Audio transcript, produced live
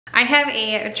I have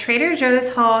a Trader Joe's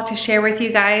haul to share with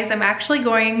you guys. I'm actually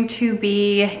going to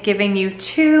be giving you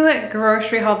 2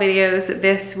 grocery haul videos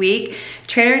this week.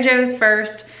 Trader Joe's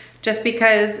first, just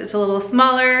because it's a little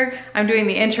smaller. I'm doing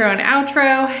the intro and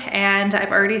outro, and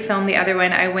I've already filmed the other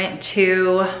one. I went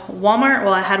to Walmart,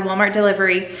 well, I had Walmart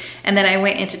delivery, and then I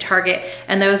went into Target,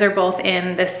 and those are both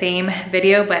in the same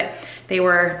video, but they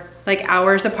were like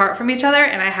hours apart from each other,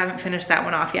 and I haven't finished that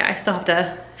one off yet. I still have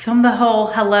to film the whole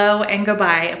hello and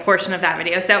goodbye portion of that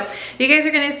video. So you guys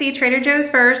are gonna see Trader Joe's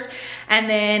first, and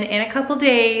then in a couple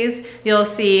days, you'll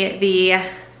see the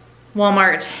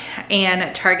Walmart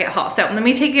and Target haul. So let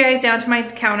me take you guys down to my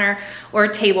counter or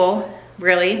table,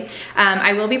 really.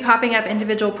 I will be popping up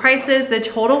individual prices. The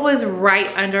total was right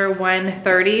under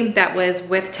 $130. That was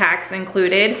with tax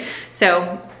included.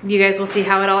 So you guys will see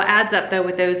how it all adds up though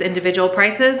with those individual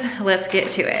prices. Let's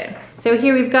get to it. So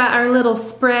here we've got our little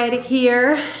spread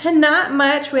here. Not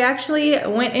much. We actually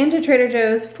went into Trader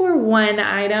Joe's for one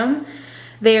item.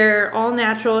 Their all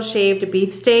natural shaved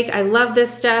beef steak. I love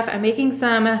this stuff. I'm making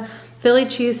some Philly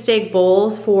cheesesteak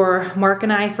bowls for Mark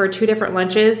and I for 2 different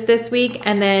lunches this week.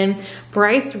 And then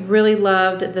Bryce really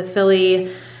loved the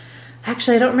Philly,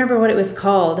 actually I don't remember what it was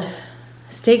called,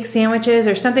 steak sandwiches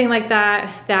or something like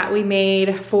that, that we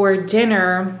made for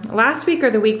dinner last week or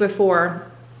the week before.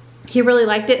 He really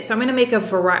liked it, so I'm gonna make a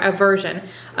version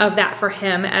of that for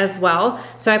him as well.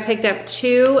 So I picked up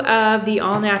 2 of the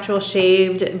all natural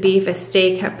shaved beef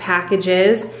steak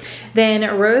packages.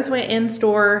 Then Rose went in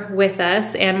store with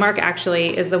us, and Mark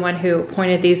actually is the one who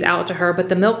pointed these out to her, but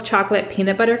the milk chocolate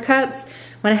peanut butter cups,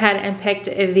 went ahead and picked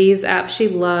these up. She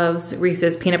loves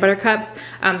Reese's peanut butter cups,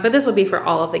 but this will be for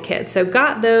all of the kids. So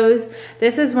got those.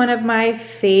 This is one of my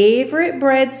favorite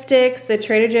breadsticks, the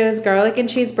Trader Joe's garlic and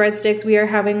cheese breadsticks. We are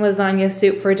having lasagna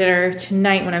soup for dinner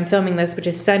tonight when I'm filming this, which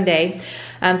is Sunday.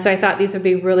 So I thought these would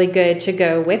be really good to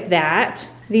go with that.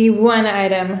 The one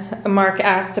item Mark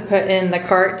asked to put in the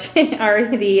cart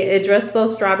are the Driscoll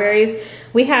strawberries.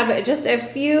 We have just a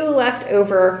few left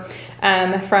over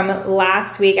from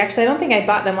last week. Actually, I don't think I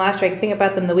bought them last week. I think I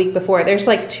bought them the week before. There's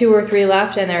like 2 or 3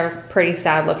 left, and they're pretty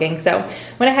sad looking. So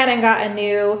went ahead and got a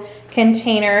new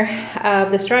container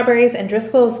of the strawberries, and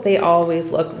Driscoll's, they always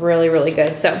look really, really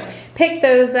good. So pick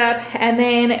those up, and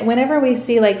then whenever we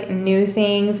see like new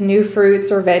things, new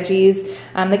fruits or veggies,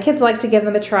 the kids like to give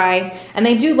them a try, and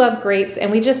they do love grapes.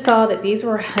 And we just saw that these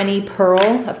were honey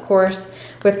pearl, of course,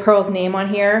 with Pearl's name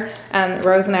on here.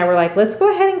 Rose and I were like, let's go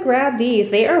ahead and grab these.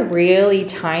 They are really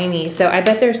tiny, so I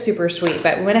bet they're super sweet.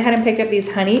 But we went ahead and picked up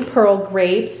these honey pearl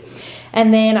grapes.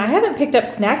 And then I haven't picked up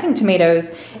snacking tomatoes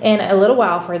in a little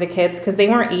while for the kids because they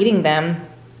weren't eating them.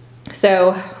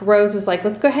 So Rose was like,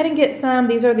 let's go ahead and get some.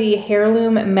 These are the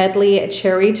Heirloom Medley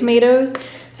cherry tomatoes.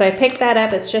 So I picked that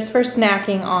up. It's just for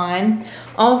snacking on.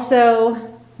 Also,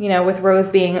 you know, with Rose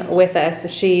being with us,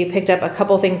 she picked up a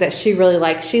couple things that she really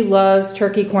likes. She loves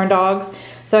turkey corn dogs.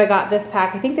 So I got this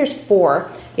pack. I think there's 4.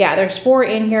 Yeah, there's 4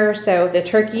 in here. So the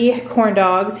turkey corn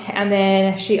dogs. And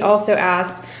then she also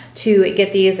asked to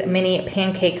get these mini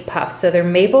pancake puffs. So they're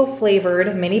maple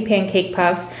flavored mini pancake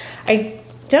puffs. I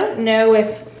don't know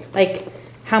if like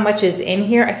how much is in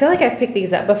here. I feel like I've picked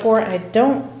these up before, and I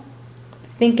don't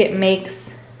think it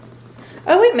makes,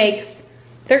 oh, it makes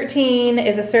 13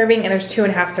 is a serving, and there's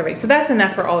 2.5 servings. So that's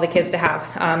enough for all the kids to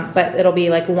have, but it'll be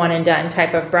like one and done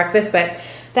type of breakfast, but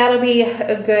that'll be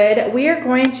good. We are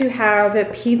going to have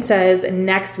pizzas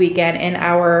next weekend in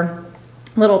our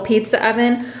little pizza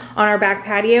oven on our back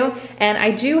patio, and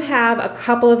I do have a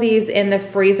couple of these in the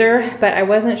freezer, but I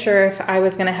wasn't sure if I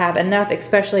was gonna have enough,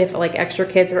 especially if like extra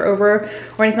kids are over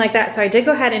or anything like that. So I did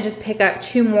go ahead and just pick up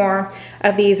 2 more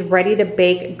of these ready to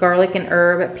bake garlic and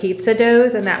herb pizza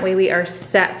doughs, and that way we are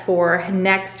set for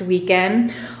next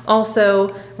weekend.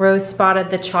 Also, Rose spotted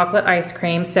the chocolate ice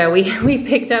cream, so we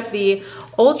picked up the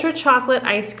ultra chocolate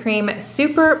ice cream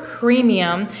super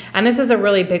premium, and this is a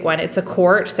really big one. It's a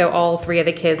quart, so all 3 of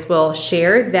the kids will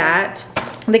share that.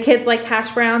 The kids like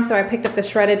hash browns, so I picked up the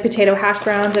shredded potato hash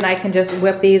browns, and I can just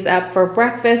whip these up for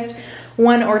breakfast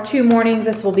 1 or 2 mornings.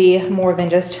 This will be more than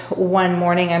just 1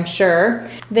 morning, I'm sure.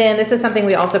 Then this is something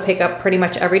we also pick up pretty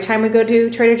much every time we go to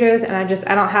Trader Joe's, and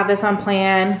I don't have this on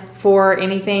plan for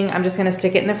anything. I'm just gonna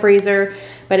stick it in the freezer,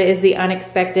 but it is the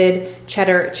unexpected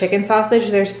cheddar chicken sausage.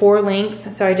 There's 4 links,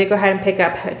 so I did go ahead and pick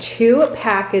up 2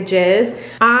 packages.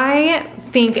 I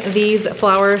think these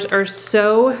flowers are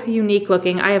so unique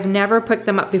looking. I have never picked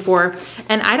them up before,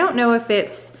 and I don't know if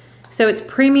it's, so it's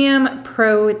premium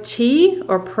pro tea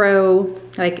or pro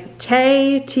like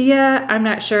tia, I'm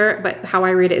not sure, but how I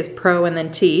read it is pro and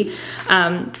then tea.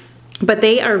 But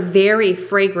they are very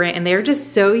fragrant, and they're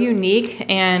just so unique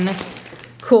and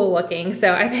cool looking.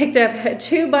 So I picked up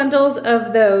 2 bundles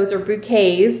of those, or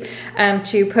bouquets,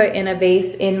 to put in a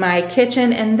vase in my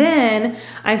kitchen. And then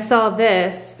I saw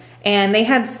this, and they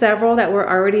had several that were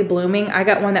already blooming. I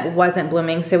got one that wasn't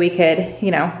blooming so we could, you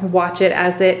know, watch it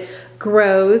as it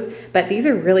grows. But these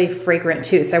are really fragrant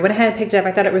too. So I went ahead and picked it up.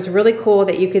 I thought it was really cool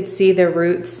that you could see the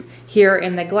roots here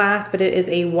in the glass, but it is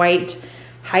a white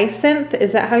hyacinth.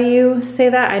 Is that how you say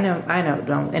that? I don't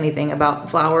know anything about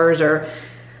flowers or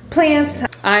plants.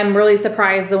 I'm really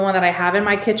surprised the one that I have in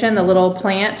my kitchen, the little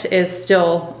plant, is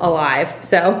still alive.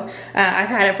 So I've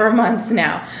had it for months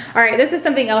now. All right, this is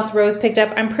something else Rose picked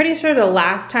up. I'm pretty sure the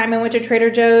last time I went to Trader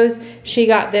Joe's, she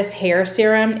got this hair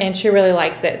serum and she really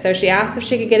likes it. So she asked if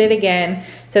she could get it again.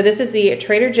 So this is the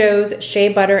Trader Joe's Shea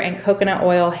Butter and Coconut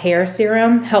Oil Hair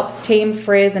Serum. Helps tame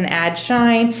frizz and add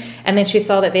shine. And then she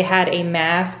saw that they had a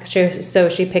mask, so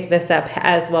she picked this up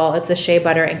as well. It's a Shea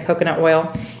Butter and Coconut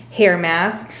Oil hair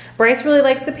mask. Bryce really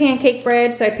likes the pancake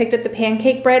bread, so I picked up the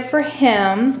pancake bread for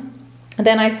him. And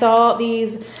then I saw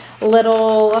these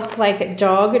little like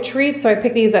dog treats, so I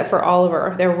picked these up for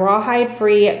Oliver. They're rawhide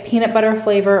free peanut butter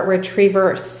flavor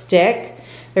retriever stick.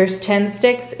 There's 10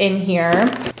 sticks in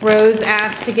here. Rose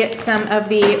asked to get some of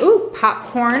the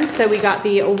popcorn, so we got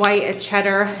the white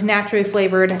cheddar naturally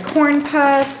flavored corn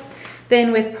puffs.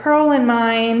 Then with Pearl in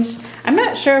mind, I'm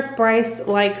not sure if Bryce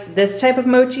likes this type of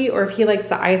mochi or if he likes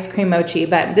the ice cream mochi,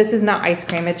 but this is not ice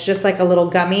cream. It's just like a little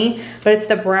gummy, but it's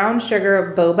the brown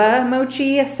sugar boba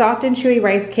mochi, soft and chewy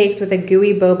rice cakes with a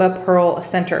gooey boba pearl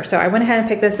center. So I went ahead and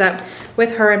picked this up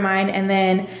with her in mind. And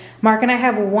then Mark and I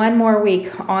have one more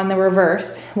week on the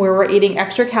reverse where we're eating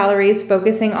extra calories,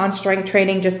 focusing on strength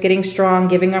training, just getting strong,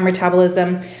 giving our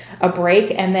metabolism a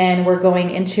break. And then we're going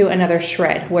into another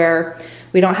shred where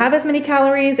we don't have as many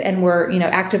calories and we're, you know,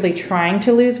 actively trying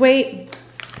to lose weight.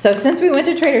 So since we went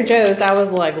to Trader Joe's, I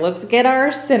was like, let's get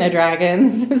our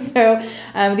Cinedragons.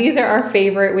 So these are our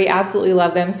favorite. We absolutely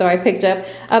love them. So I picked up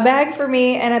a bag for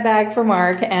me and a bag for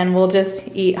Mark, and we'll just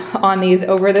eat on these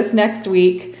over this next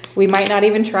week. We might not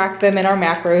even track them in our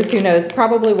macros, who knows,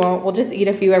 probably won't. We'll just eat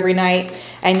a few every night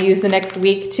and use the next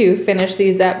week to finish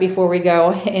these up before we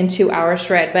go into our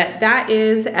shred. But that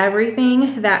is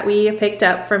everything that we picked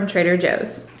up from Trader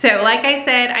Joe's. So like I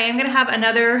said, I am gonna have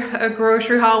another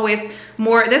grocery haul with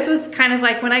more. This was kind of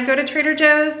like when I go to Trader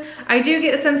Joe's, I do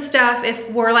get some stuff if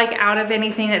we're like out of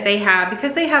anything that they have,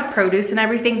 because they have produce and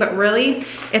everything, but really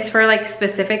it's for like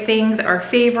specific things, our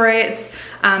favorites,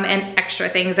 and extra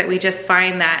things that we just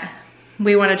find that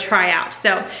we want to try out.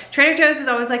 So Trader Joe's is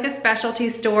always like a specialty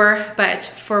store, but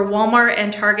for Walmart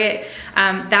and Target,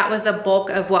 that was the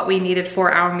bulk of what we needed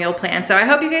for our meal plan. So I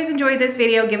hope you guys enjoyed this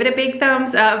video. Give it a big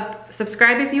thumbs up.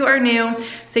 Subscribe if you are new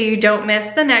so you don't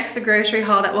miss the next grocery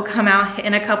haul that will come out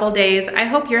in a couple days. I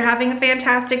hope you're having a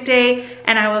fantastic day,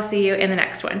 and I will see you in the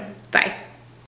next one. Bye.